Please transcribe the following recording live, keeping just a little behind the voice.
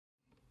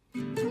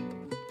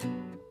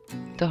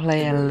Tohle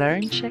je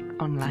Learn Czech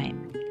Online.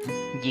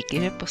 Díky,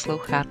 že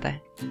posloucháte.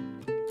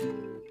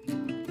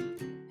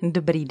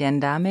 Dobrý den,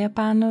 dámy a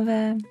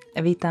pánové.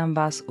 Vítám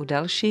vás u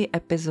další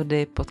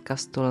epizody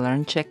podcastu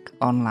Learn Czech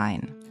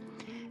Online.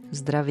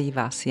 Zdraví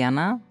vás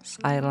Jana z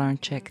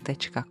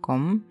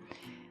ilearnczech.com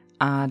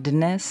a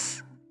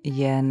dnes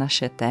je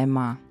naše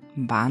téma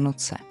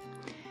Vánoce.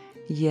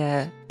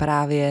 Je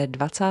právě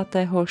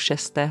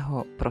 26.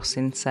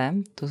 prosince,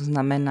 to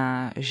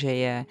znamená, že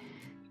je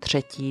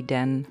třetí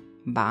den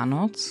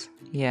Vánoc,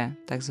 je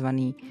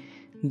takzvaný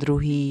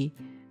druhý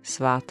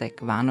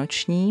svátek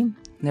vánoční,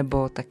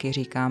 nebo taky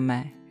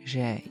říkáme,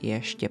 že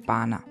je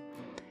Štěpána,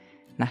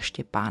 na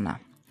Štěpána.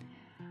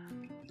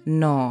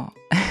 No,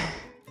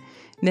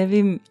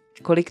 nevím,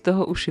 kolik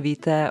toho už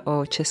víte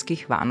o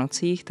českých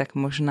Vánocích, tak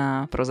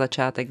možná pro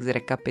začátek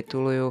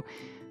zrekapituluju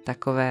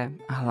takové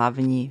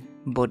hlavní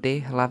body,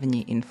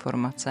 hlavní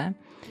informace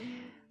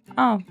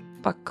a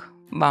pak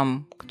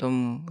vám k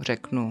tomu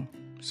řeknu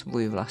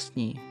svůj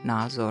vlastní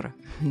názor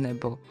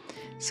nebo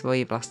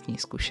svoji vlastní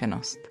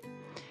zkušenost.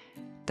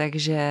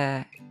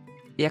 Takže,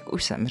 jak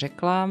už jsem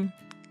řekla,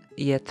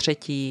 je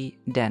třetí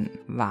den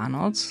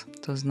Vánoc,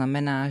 to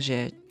znamená,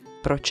 že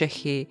pro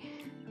Čechy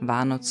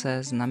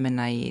Vánoce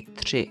znamenají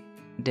 3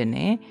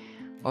 dny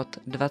od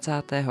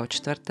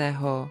 24.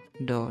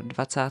 do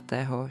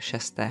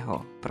 26.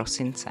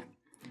 prosince.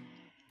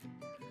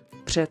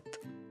 Před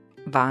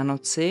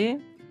Vánoci,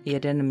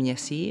 1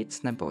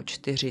 měsíc nebo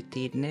 4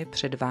 týdny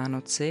před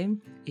Vánoci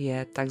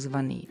je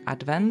takzvaný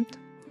advent,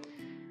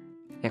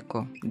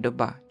 jako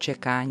doba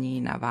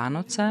čekání na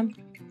Vánoce.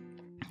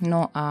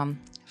 No a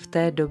v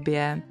té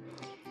době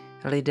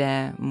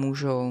lidé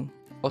můžou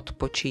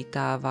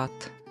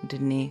odpočítávat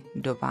dny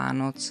do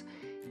Vánoc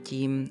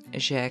tím,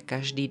 že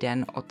každý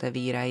den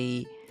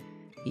otevírají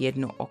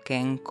jedno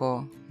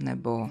okénko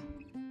nebo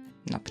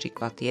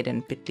například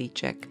jeden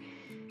pytlíček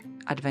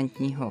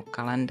adventního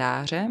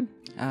kalendáře.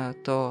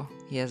 To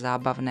je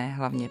zábavné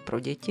hlavně pro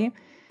děti,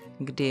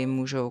 kdy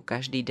můžou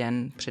každý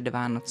den před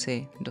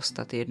Vánoci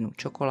dostat jednu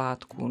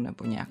čokoládku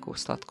nebo nějakou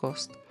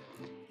sladkost.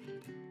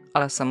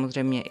 Ale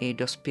samozřejmě i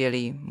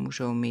dospělí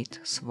můžou mít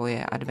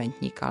svoje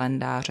adventní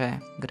kalendáře,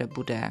 kde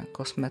bude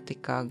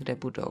kosmetika, kde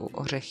budou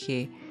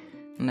ořechy,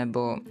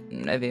 nebo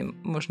nevím,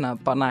 možná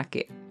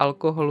panáky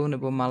alkoholu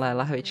nebo malé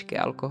lahvičky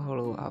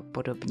alkoholu a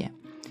podobně.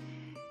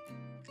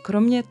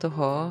 Kromě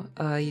toho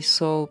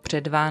jsou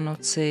před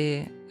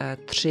Vánoci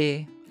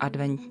 3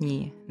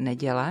 adventní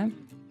neděle.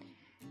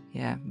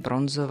 Je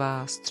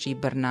bronzová,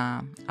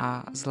 stříbrná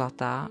a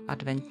zlatá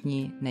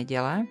adventní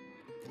neděle.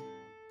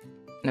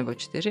 Nebo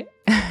 4?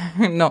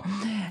 No,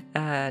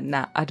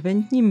 na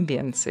adventním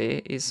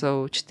věnci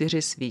jsou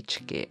 4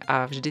 svíčky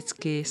a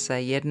vždycky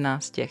se jedna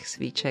z těch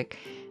svíček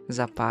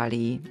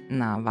zapálí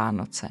na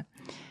Vánoce.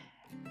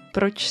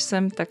 Proč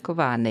jsem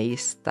taková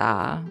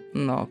nejistá?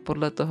 No,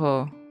 podle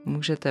toho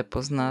můžete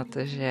poznat,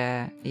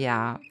 že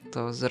já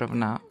to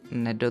zrovna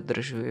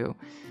nedodržuju.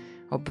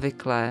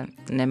 Obvykle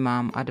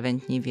nemám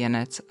adventní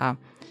věnec a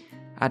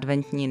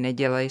adventní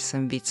neděle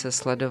jsem více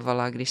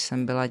sledovala, když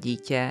jsem byla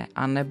dítě,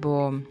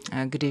 anebo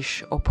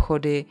když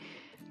obchody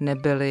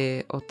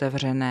nebyly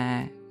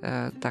otevřené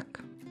tak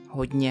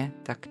hodně,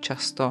 tak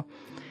často.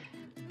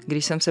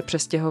 Když jsem se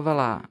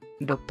přestěhovala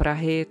do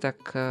Prahy,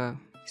 tak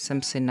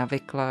jsem si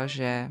navykla,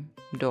 že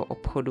do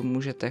obchodu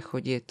můžete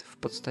chodit v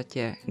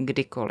podstatě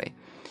kdykoliv.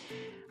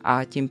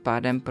 A tím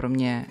pádem pro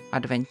mě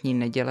adventní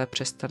neděle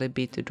přestaly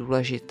být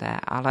důležité,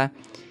 ale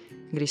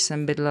když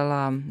jsem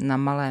bydlela na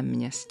malém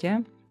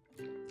městě,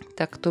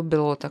 tak to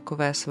bylo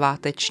takové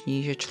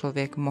sváteční, že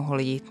člověk mohl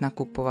jít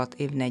nakupovat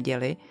i v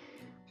neděli,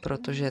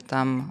 protože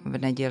tam v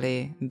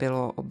neděli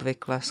bylo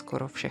obvykle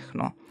skoro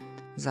všechno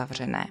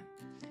zavřené.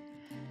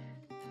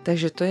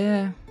 Takže to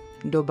je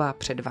doba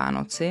před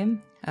Vánoci.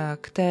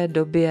 K té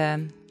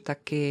době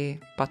taky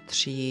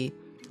patří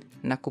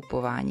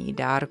nakupování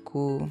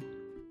dárků.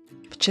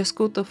 V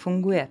Česku to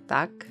funguje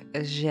tak,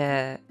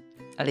 že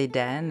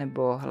lidé,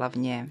 nebo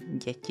hlavně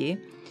děti,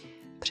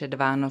 před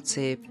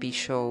Vánoci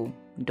píšou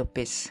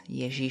dopis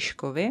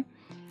Ježíškovi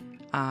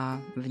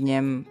a v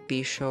něm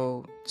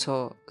píšou,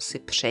 co si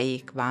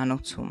přejí k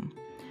Vánocům.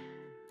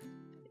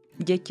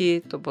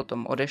 Děti to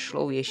potom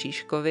odešlou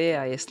Ježíškovi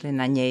a jestli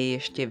na něj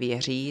ještě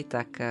věří,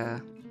 tak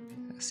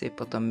si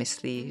potom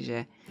myslí,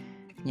 že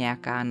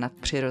nějaká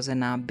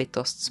nadpřirozená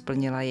bytost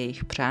splnila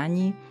jejich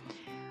přání.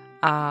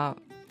 A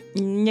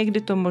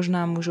někdy to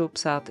možná můžou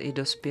psát i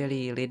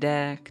dospělí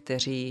lidé,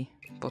 kteří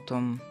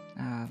potom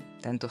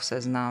tento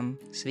seznam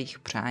svých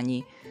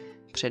přání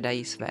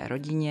předají své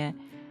rodině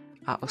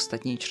a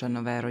ostatní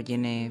členové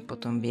rodiny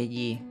potom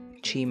vědí,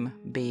 čím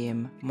by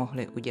jim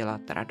mohli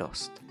udělat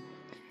radost.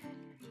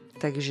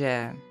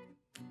 Takže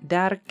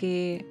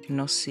dárky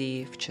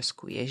nosí v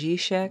Česku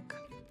Ježíšek,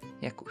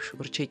 jak už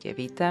určitě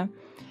víte.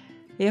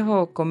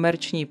 Jeho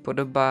komerční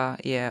podoba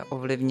je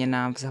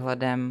ovlivněná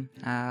vzhledem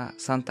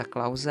Santa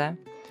Klause,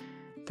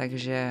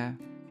 takže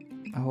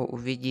ho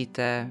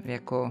uvidíte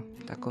jako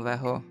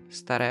takového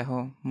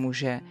starého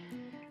muže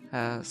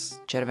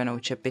s červenou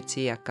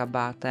čepicí a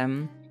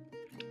kabátem,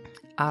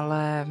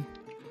 ale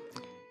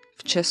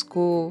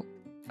Česku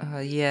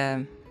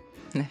je,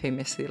 nevím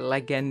jestli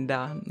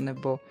legenda,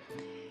 nebo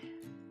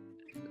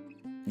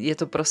je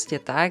to prostě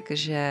tak,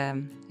 že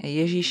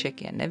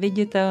Ježíšek je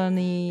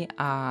neviditelný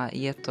a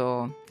je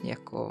to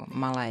jako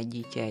malé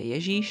dítě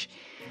Ježíš,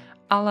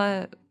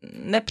 ale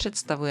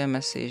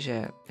nepředstavujeme si,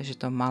 že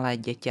to malé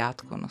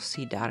děťátko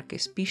nosí dárky.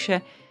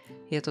 Spíše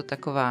je to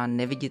taková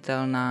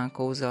neviditelná,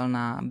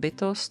 kouzelná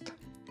bytost,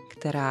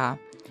 která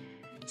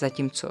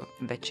zatímco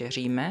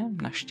večeříme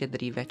na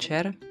štědrý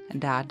večer,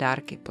 dá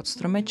dárky pod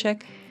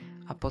stromeček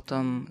a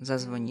potom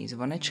zazvoní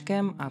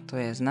zvonečkem a to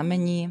je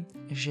znamení,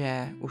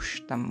 že už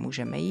tam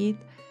můžeme jít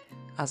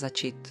a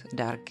začít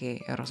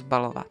dárky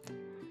rozbalovat.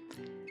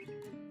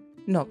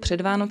 No,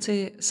 před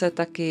Vánoci se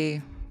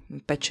taky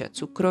peče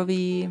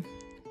cukroví,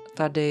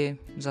 tady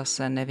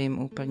zase nevím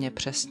úplně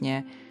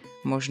přesně,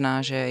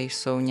 možná, že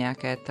jsou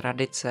nějaké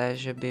tradice,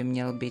 že by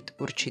měl být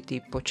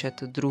určitý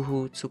počet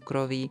druhů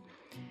cukroví,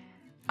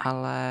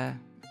 ale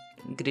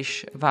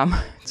když vám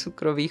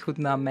cukroví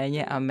chutná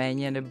méně a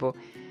méně, nebo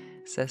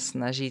se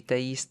snažíte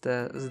jíst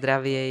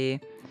zdravěji,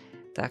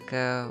 tak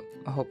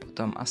ho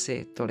potom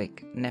asi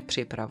tolik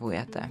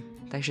nepřipravujete.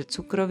 Takže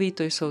cukroví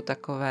to jsou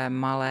takové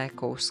malé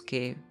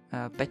kousky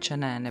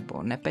pečené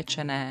nebo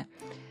nepečené,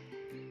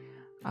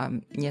 a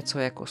něco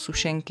jako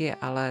sušenky,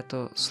 ale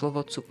to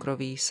slovo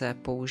cukroví se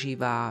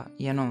používá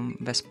jenom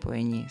ve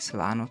spojení s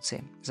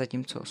Vánoci,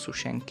 zatímco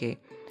sušenky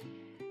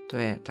to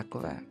je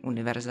takové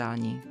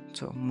univerzální,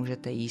 co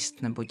můžete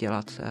jíst nebo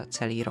dělat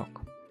celý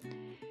rok.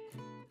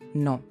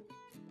 No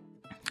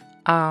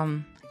a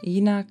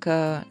jinak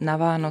na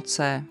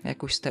Vánoce,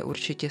 jak už jste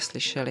určitě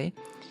slyšeli,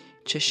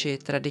 Češi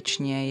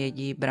tradičně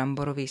jedí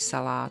bramborový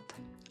salát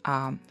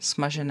a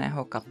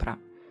smaženého kapra.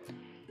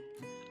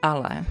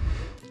 Ale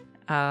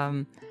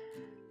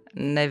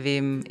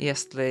nevím,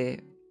 jestli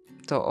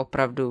to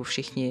opravdu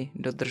všichni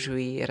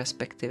dodržují,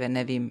 respektive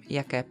nevím,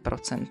 jaké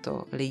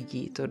procento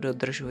lidí to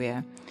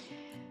dodržuje,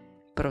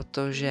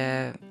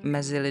 protože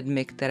mezi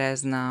lidmi, které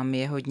znám,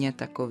 je hodně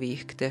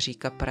takových, kteří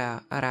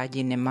kapra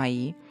rádi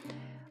nemají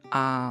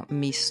a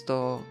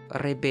místo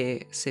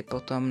ryby si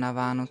potom na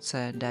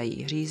Vánoce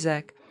dají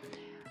řízek,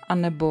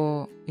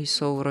 anebo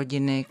jsou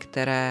rodiny,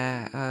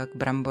 které k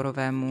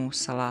bramborovému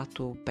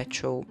salátu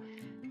pečou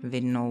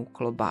vinnou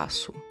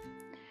klobásu.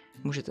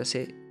 Můžete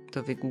si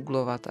to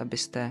vygooglovat,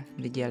 abyste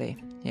viděli,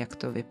 jak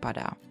to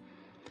vypadá.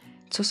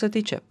 Co se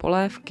týče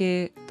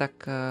polévky, tak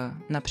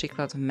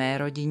například v mé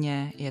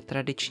rodině je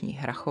tradiční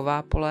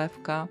hrachová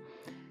polévka,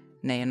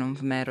 nejenom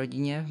v mé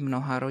rodině, v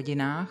mnoha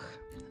rodinách,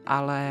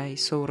 ale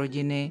jsou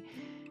rodiny,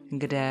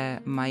 kde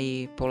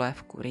mají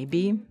polévku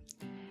rybí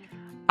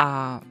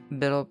a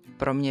bylo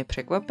pro mě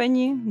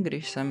překvapení,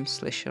 když jsem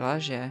slyšela,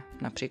 že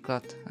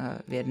například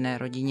v jedné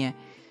rodině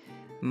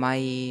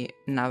mají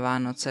na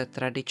Vánoce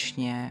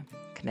tradičně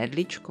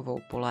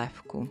knedlíčkovou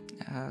polévku,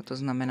 to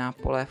znamená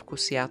polévku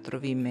s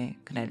játrovými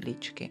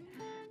knedlíčky,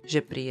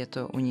 že prý je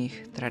to u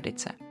nich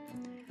tradice.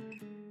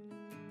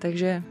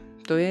 Takže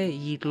to je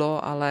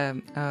jídlo, ale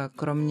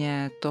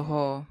kromě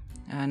toho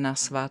na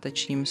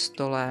svátečním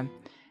stole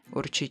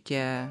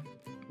určitě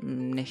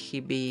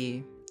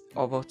nechybí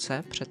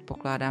ovoce,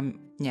 předpokládám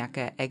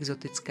nějaké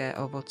exotické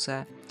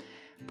ovoce,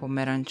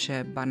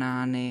 pomeranče,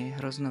 banány,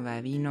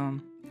 hroznové víno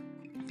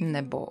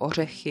nebo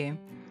ořechy.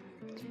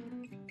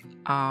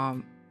 A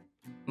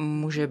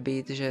může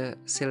být, že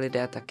si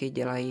lidé taky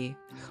dělají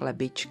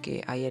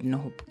chlebičky a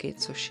jednohubky,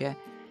 což je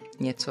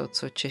něco,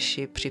 co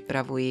Češi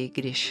připravují,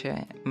 když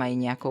mají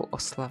nějakou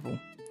oslavu.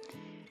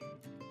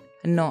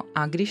 No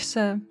a když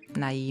se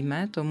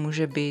najíme, to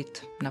může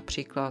být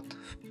například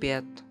v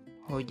 5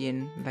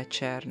 hodin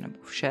večer nebo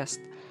v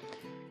 6,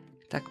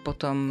 tak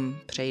potom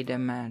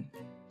přejdeme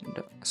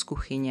z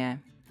kuchyně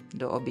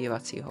do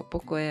obývacího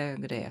pokoje,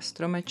 kde je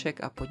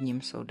stromeček a pod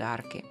ním jsou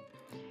dárky.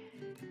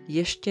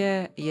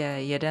 Ještě je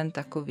jeden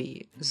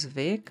takový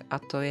zvyk a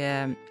to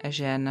je,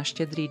 že na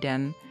štědrý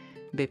den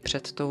by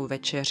před tou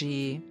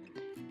večeří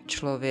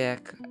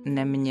člověk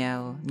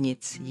neměl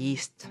nic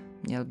jíst,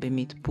 měl by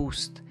mít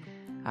půst.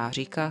 A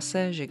říká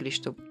se, že když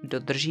to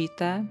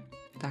dodržíte,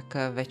 tak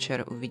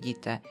večer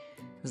uvidíte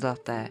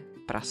zlaté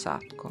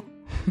prasátko.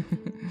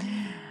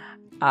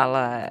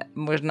 Ale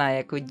možná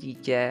jako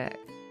dítě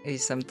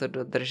jsem to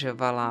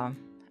dodržovala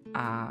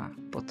a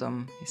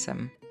potom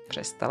jsem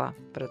přestala,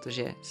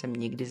 protože jsem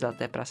nikdy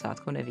zlaté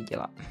prasátko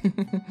neviděla.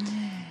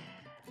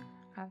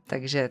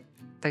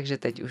 takže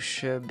teď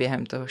už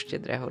během toho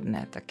štědrého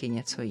dne taky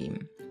něco jím.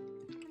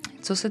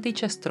 Co se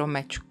týče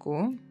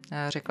stromečku,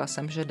 řekla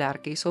jsem, že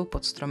dárky jsou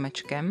pod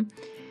stromečkem,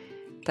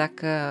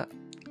 tak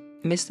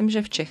myslím,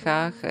 že v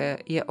Čechách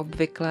je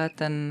obvyklé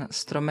ten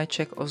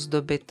stromeček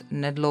ozdobit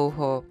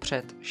nedlouho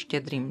před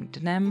štědrým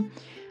dnem,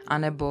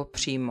 anebo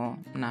přímo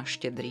na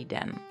štědrý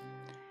den.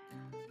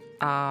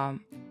 A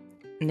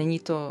není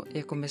to,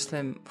 jako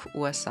myslím, v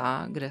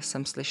USA, kde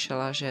jsem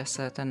slyšela, že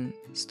se ten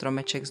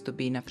stromeček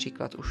zdobí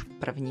například už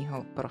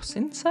 1.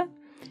 prosince.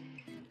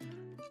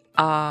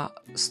 A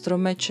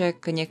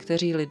stromeček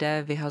někteří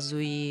lidé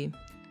vyhazují,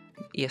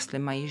 jestli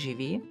mají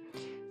živý,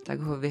 tak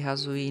ho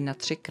vyhazují na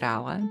 3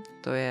 krále,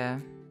 to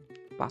je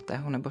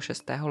 5. nebo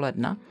 6.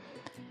 ledna.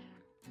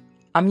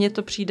 A mně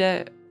to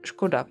přijde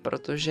škoda,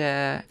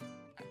 protože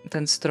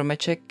ten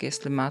stromeček,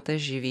 jestli máte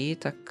živý,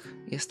 tak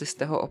jestli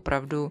jste ho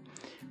opravdu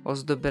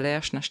ozdobili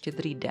až na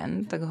Štědrý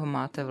den, tak ho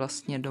máte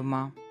vlastně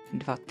doma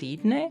 2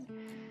 týdny,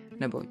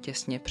 nebo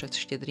těsně před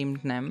Štědrým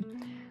dnem.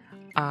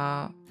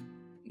 A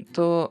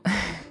to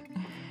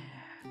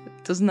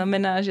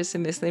znamená, že si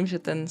myslím, že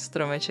ten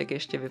stromeček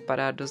ještě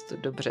vypadá dost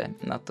dobře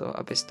na to,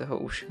 abyste ho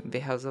už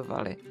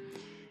vyhazovali.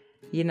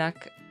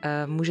 Jinak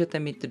můžete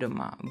mít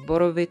doma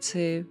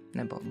borovici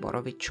nebo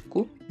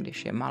borovičku,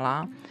 když je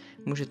malá.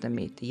 Můžete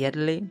mít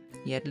jedli,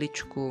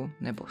 jedličku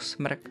nebo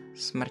smrk,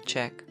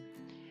 smrček.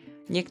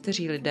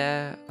 Někteří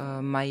lidé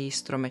mají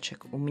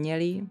stromeček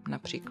umělý,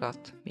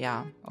 například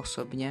já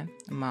osobně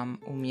mám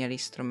umělý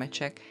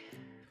stromeček.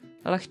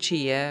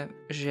 Lehčí je,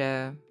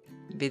 že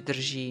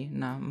vydrží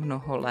na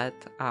mnoho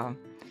let a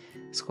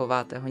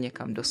schováte ho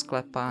někam do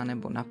sklepa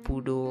nebo na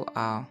půdu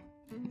a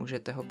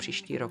můžete ho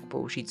příští rok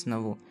použít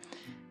znovu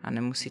a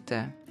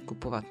nemusíte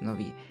kupovat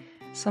nový.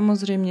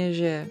 Samozřejmě,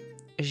 že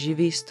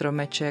živý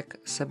stromeček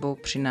sebou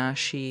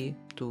přináší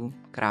tu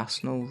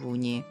krásnou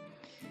vůni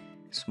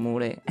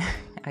smůly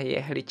a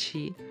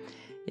jehličí,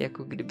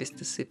 jako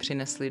kdybyste si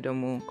přinesli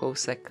domů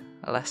kousek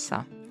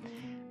lesa.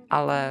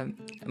 Ale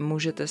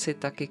můžete si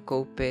taky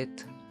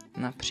koupit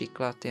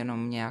například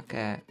jenom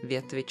nějaké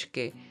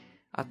větvičky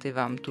a ty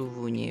vám tu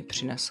vůni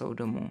přinesou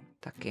domů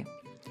taky.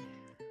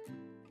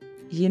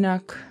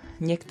 Jinak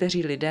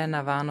někteří lidé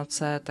na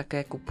Vánoce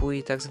také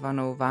kupují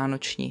takzvanou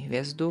vánoční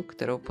hvězdu,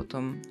 kterou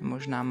potom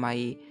možná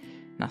mají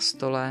na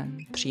stole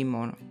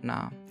přímo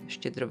na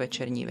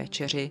štědrovečerní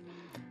večeři,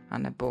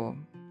 anebo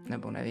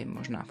nevím,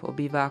 možná v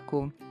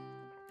obýváku.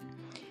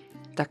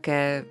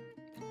 Také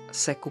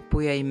se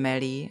kupuje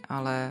jmelí,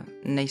 ale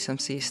nejsem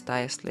si jistá,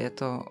 jestli je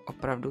to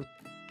opravdu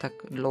tak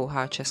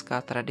dlouhá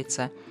česká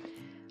tradice,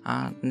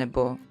 a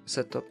nebo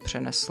se to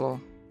přeneslo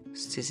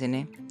z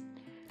ciziny.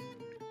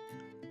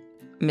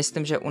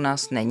 Myslím, že u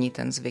nás není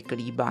ten zvyk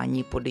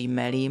líbání pod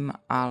jmelím,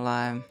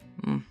 ale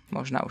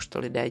možná už to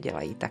lidé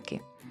dělají taky.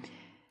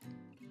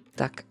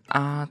 Tak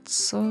a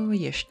co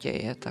ještě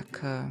je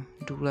tak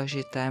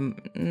důležité?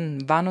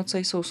 Vánoce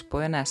jsou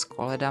spojené s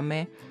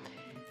koledami.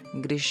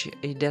 Když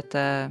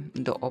jdete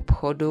do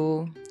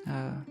obchodu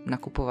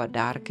nakupovat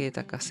dárky,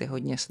 tak asi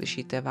hodně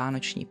slyšíte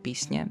vánoční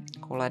písně,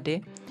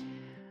 koledy.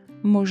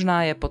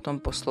 Možná je potom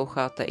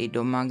posloucháte i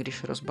doma,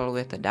 když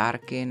rozbalujete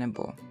dárky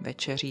nebo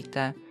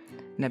večeříte,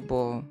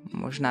 nebo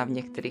možná v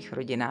některých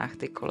rodinách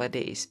ty koledy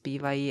i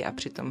zpívají a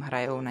přitom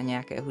hrajou na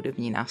nějaké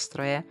hudební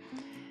nástroje.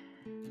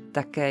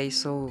 Také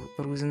jsou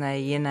různé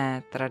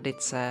jiné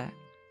tradice,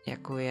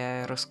 jako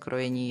je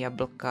rozkrojení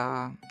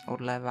jablka,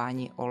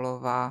 odlévání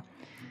olova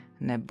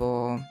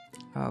nebo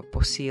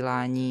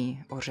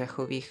posílání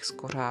ořechových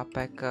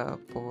skořápek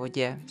po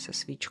vodě se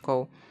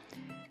svíčkou.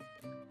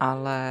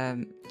 Ale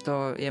to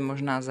je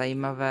možná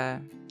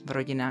zajímavé v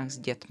rodinách s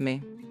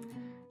dětmi.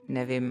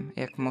 Nevím,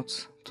 jak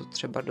moc to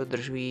třeba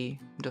dodržují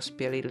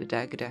dospělí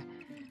lidé, kde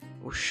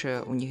už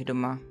u nich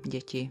doma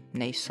děti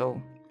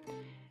nejsou.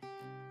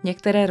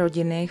 Některé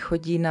rodiny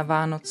chodí na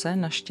Vánoce,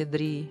 na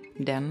Štědrý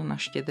den, na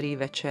Štědrý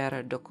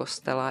večer do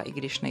kostela, i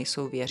když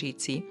nejsou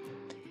věřící,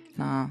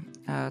 na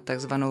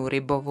takzvanou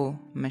rybovu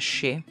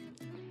mši.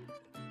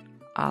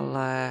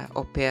 Ale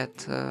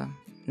opět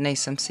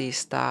nejsem si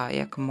jistá,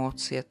 jak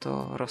moc je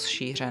to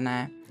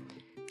rozšířené.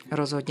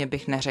 Rozhodně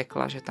bych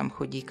neřekla, že tam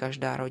chodí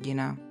každá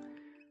rodina.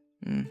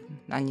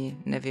 Ani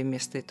nevím,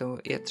 jestli to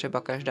je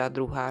třeba každá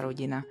druhá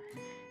rodina.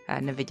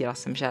 Neviděla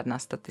jsem žádná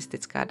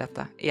statistická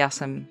data. Já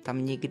jsem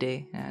tam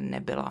nikdy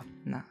nebyla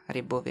na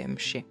rybově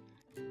mši.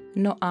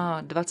 No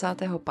a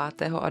 25.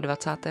 a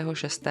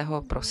 26.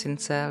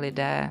 prosince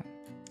lidé,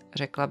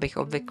 řekla bych,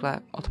 obvykle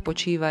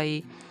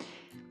odpočívají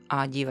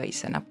a dívají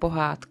se na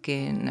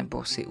pohádky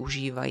nebo si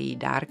užívají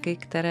dárky,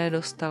 které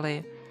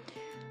dostali.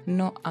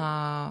 No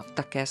a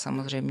také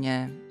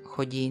samozřejmě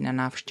chodí na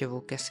návštěvu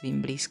ke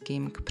svým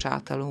blízkým, k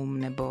přátelům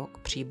nebo k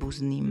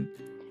příbuzným.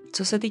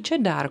 Co se týče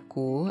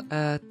dárků,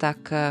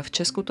 tak v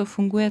Česku to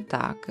funguje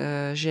tak,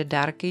 že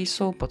dárky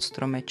jsou pod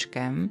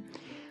stromečkem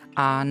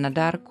a na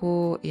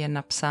dárku je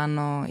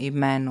napsáno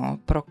jméno,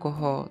 pro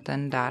koho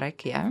ten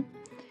dárek je,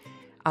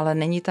 ale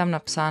není tam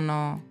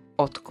napsáno,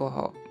 od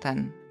koho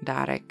ten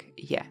dárek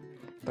je,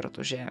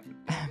 protože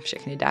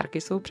všechny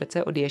dárky jsou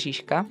přece od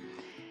Ježíška,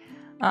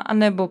 a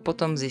nebo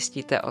potom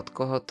zjistíte, od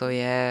koho to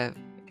je,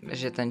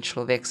 že ten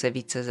člověk se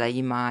více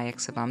zajímá, jak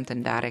se vám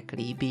ten dárek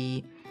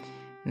líbí,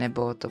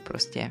 nebo to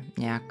prostě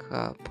nějak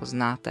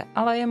poznáte.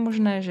 Ale je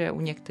možné, že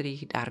u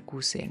některých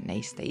dárků si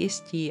nejste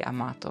jistí a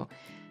má to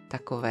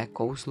takové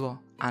kouzlo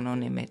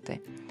anonymity.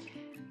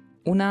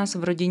 U nás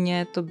v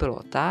rodině to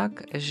bylo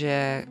tak,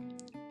 že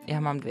já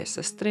mám 2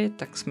 sestry,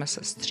 tak jsme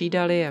se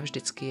střídali a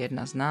vždycky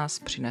jedna z nás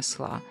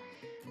přinesla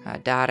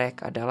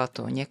dárek a dala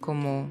to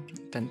někomu,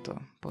 ten to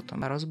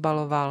potom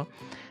rozbaloval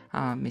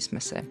a my jsme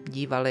se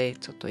dívali,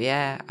 co to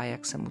je a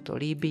jak se mu to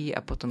líbí,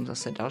 a potom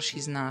zase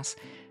další z nás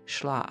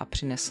šla a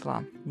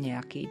přinesla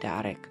nějaký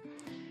dárek.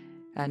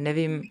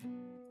 Nevím,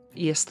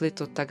 jestli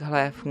to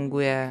takhle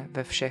funguje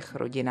ve všech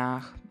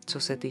rodinách, co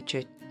se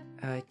týče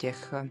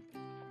těch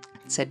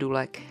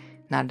cedulek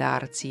na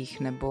dárcích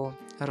nebo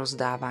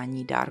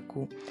rozdávání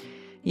dárků.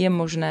 Je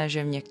možné,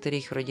 že v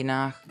některých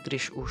rodinách,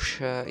 když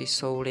už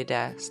jsou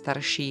lidé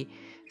starší,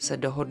 se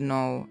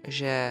dohodnou,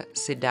 že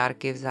si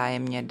dárky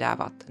vzájemně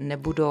dávat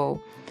nebudou,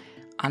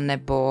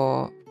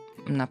 anebo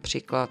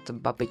například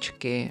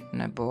babičky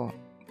nebo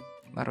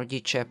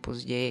rodiče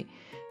později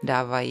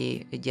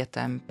dávají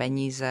dětem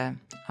peníze,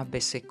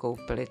 aby si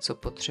koupili, co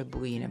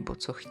potřebují nebo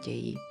co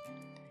chtějí.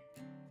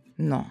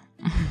 No,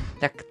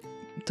 tak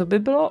to by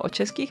bylo o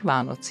českých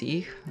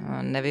Vánocích.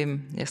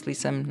 Nevím, jestli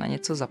jsem na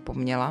něco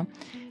zapomněla.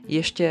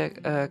 Ještě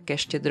ke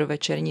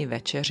štědrovečerní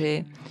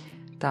večeři,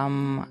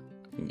 tam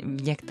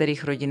v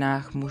některých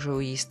rodinách můžou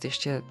jíst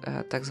ještě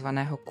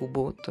takzvaného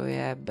kubu, to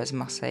je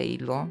bezmasé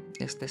jídlo,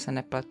 jestli se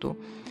nepletu,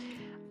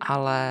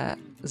 ale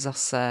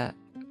zase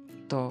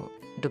to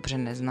dobře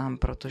neznám,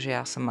 protože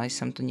já sama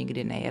jsem to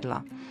nikdy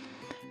nejedla.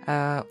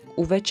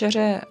 U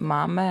večeře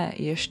máme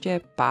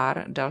ještě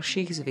pár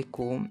dalších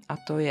zvyků a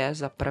to je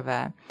za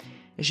prvé,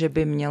 že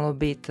by mělo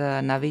být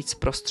navíc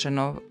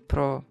prostřeno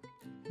pro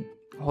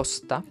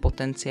hosta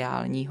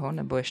potenciálního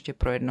nebo ještě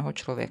pro jednoho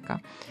člověka.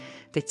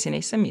 Teď si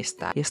nejsem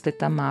jistá, jestli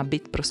tam má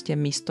být prostě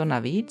místo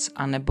navíc,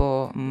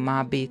 anebo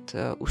má být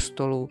u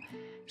stolu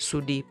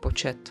sudý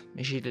počet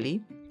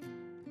židlí.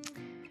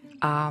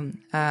 A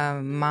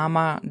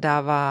máma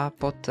dává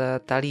pod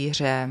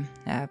talíře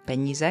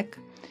penízek.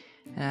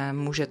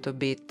 Může to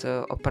být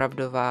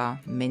opravdová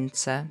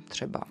mince,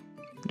 třeba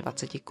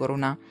 20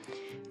 koruna,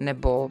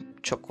 nebo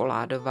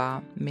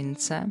čokoládová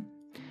mince.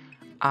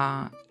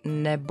 A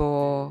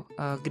nebo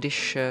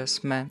když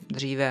jsme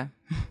dříve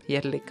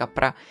jedli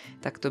kapra,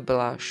 tak to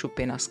byla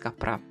šupina z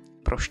kapra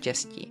pro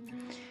štěstí.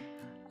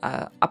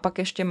 A pak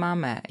ještě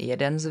máme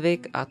jeden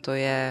zvyk a to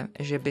je,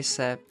 že by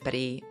se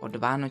prý od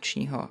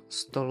vánočního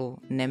stolu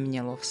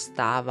nemělo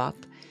vstávat,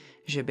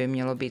 že by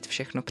mělo být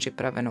všechno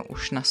připraveno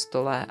už na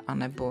stole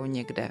anebo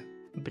někde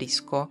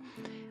blízko,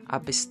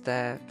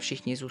 abyste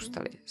všichni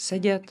zůstali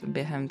sedět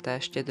během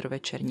té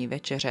štědrovečerní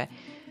večeře.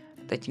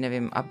 Teď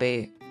nevím,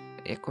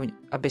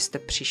 abyste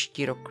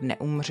příští rok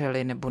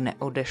neumřeli nebo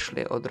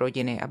neodešli od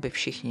rodiny, aby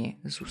všichni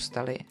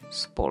zůstali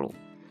spolu.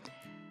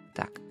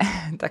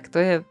 Tak to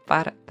je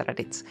pár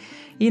tradic.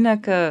 Jinak,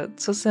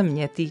 co se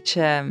mě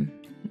týče,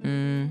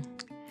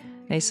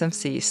 nejsem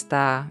si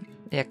jistá,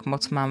 jak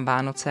moc mám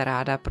Vánoce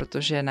ráda,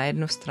 protože na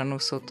jednu stranu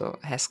jsou to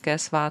hezké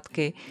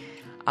svátky,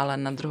 ale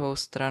na druhou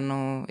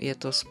stranu je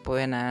to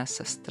spojené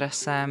se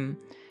stresem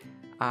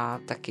a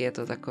taky je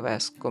to takové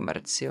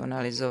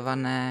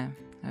zkomercionalizované,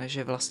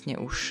 že vlastně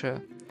už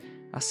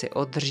asi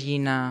od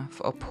října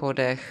v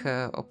obchodech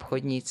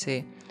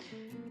obchodníci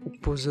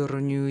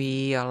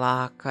upozorňují a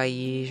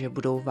lákají, že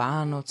budou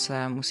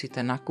Vánoce,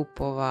 musíte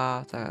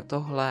nakupovat a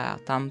tohle a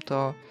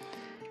tamto.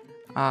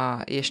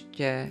 A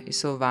ještě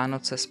jsou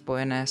Vánoce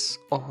spojené s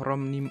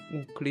ohromným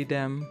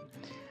úklidem,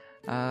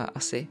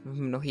 asi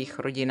v mnohých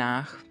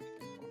rodinách,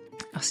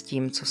 a s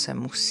tím, co se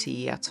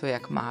musí a co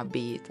jak má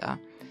být. A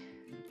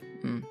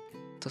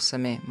to se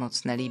mi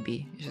moc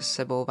nelíbí, že s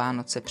sebou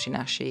Vánoce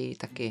přinášejí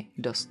taky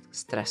dost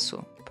stresu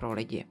pro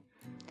lidi.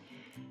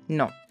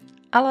 No,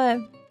 ale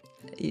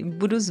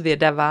budu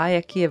zvědavá,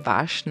 jaký je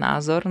váš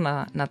názor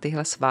na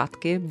tyhle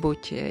svátky,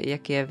 buď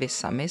jak je vy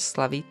sami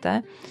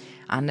slavíte,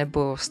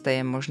 anebo jste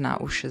je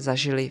možná už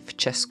zažili v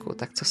Česku.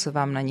 Tak co se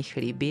vám na nich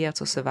líbí a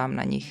co se vám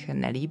na nich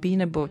nelíbí,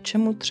 nebo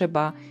čemu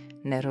třeba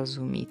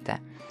nerozumíte.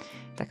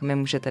 Tak mi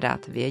můžete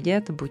dát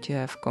vědět, buď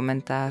v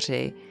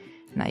komentáři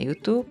na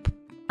YouTube,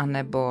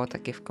 anebo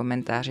taky v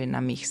komentáři na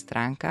mých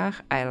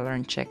stránkách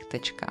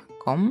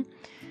ilearnczech.com.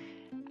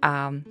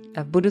 A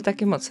budu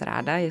taky moc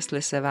ráda,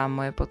 jestli se vám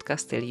moje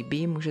podcasty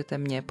líbí, můžete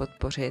mě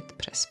podpořit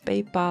přes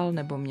PayPal,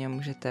 nebo mě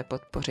můžete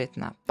podpořit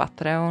na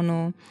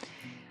Patreonu,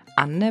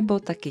 a nebo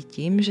taky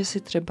tím, že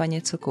si třeba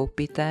něco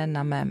koupíte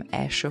na mém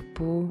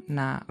e-shopu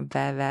na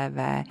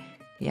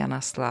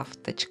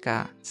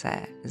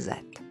www.janaslav.cz.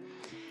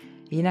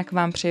 Jinak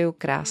vám přeju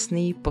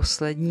krásný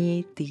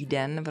poslední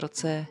týden v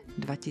roce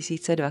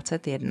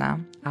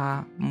 2021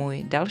 a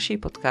můj další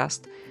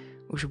podcast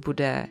už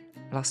bude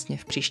vlastně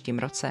v příštím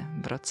roce,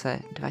 v roce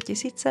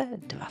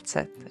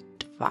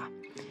 2022.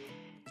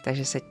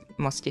 Takže se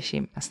moc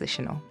těším na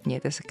slyšenou.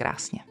 Mějte se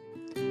krásně.